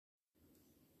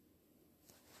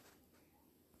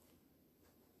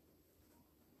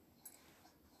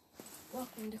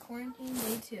into quarantine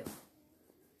day 2.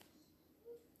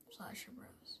 Slasher Bros.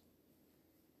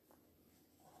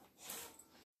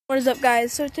 What is up,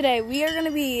 guys? So today we are going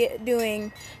to be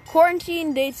doing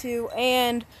quarantine day 2,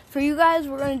 and for you guys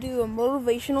we're going to do a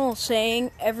motivational saying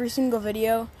every single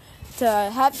video to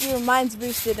have your minds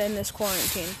boosted in this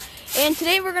quarantine. And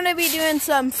today we're going to be doing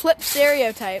some flip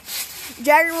stereotypes.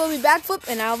 Jagger will be backflip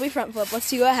and I'll be front flip. Let's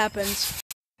see what happens.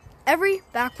 Every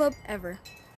backflip ever.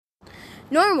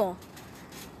 Normal.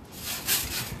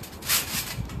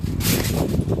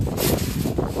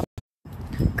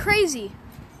 Crazy.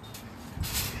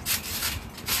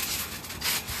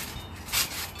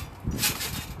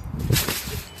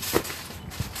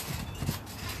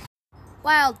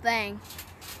 Wild thing.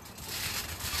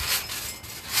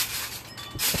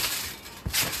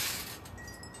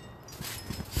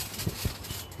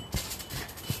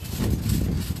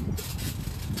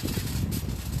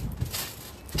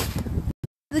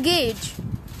 The gauge.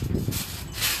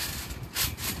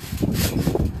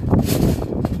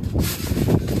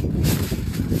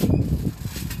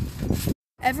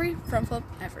 Every front flip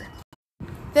ever.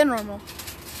 The normal.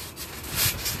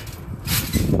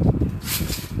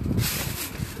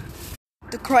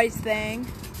 The Christ thing.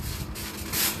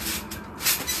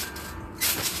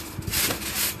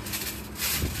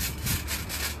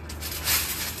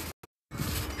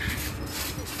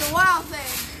 The wild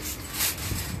thing.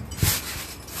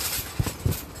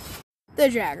 The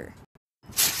Jagger.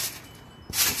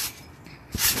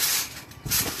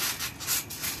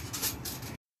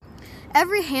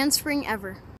 Every handspring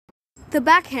ever. The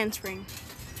back handspring.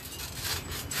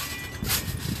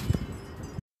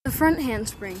 The front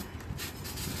handspring.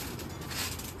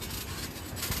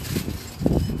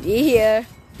 Yeah.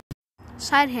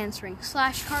 Side handspring /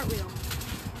 cartwheel.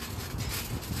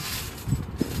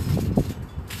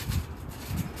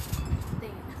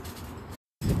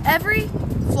 Every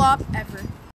flop ever.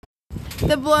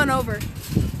 The blown over.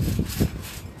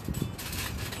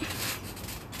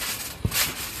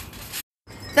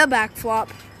 The back flop.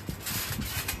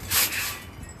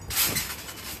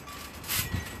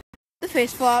 The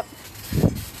face flop.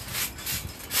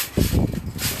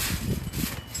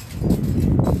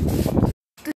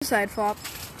 The side flop.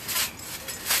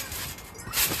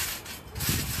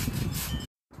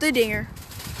 The dinger.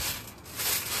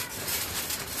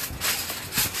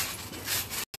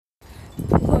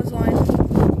 Clothesline.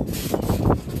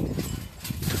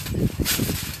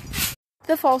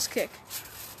 The false kick.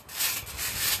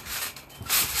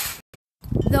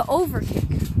 The over kick.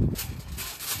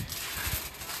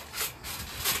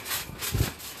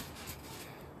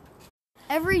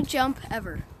 Every jump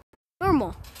ever.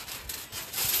 Normal.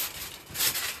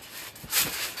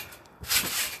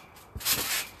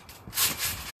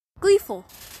 Gleeful.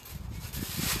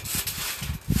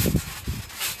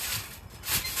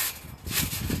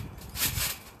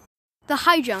 The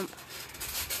high jump.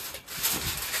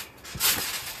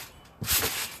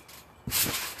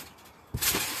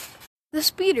 The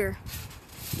speeder.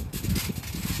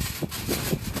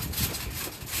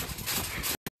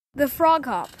 The frog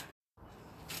hop.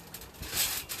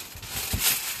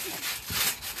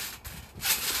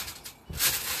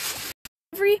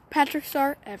 Every Patrick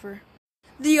star ever.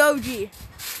 The OG.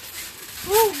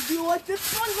 Ooh, do you like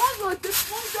this one? I like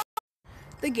this one.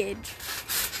 The gauge.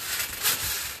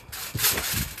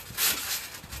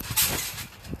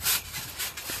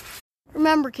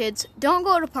 Remember, kids, don't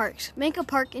go to parks. Make a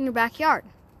park in your backyard.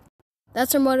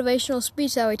 That's our motivational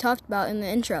speech that we talked about in the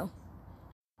intro.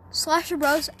 Slasher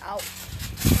Bros out.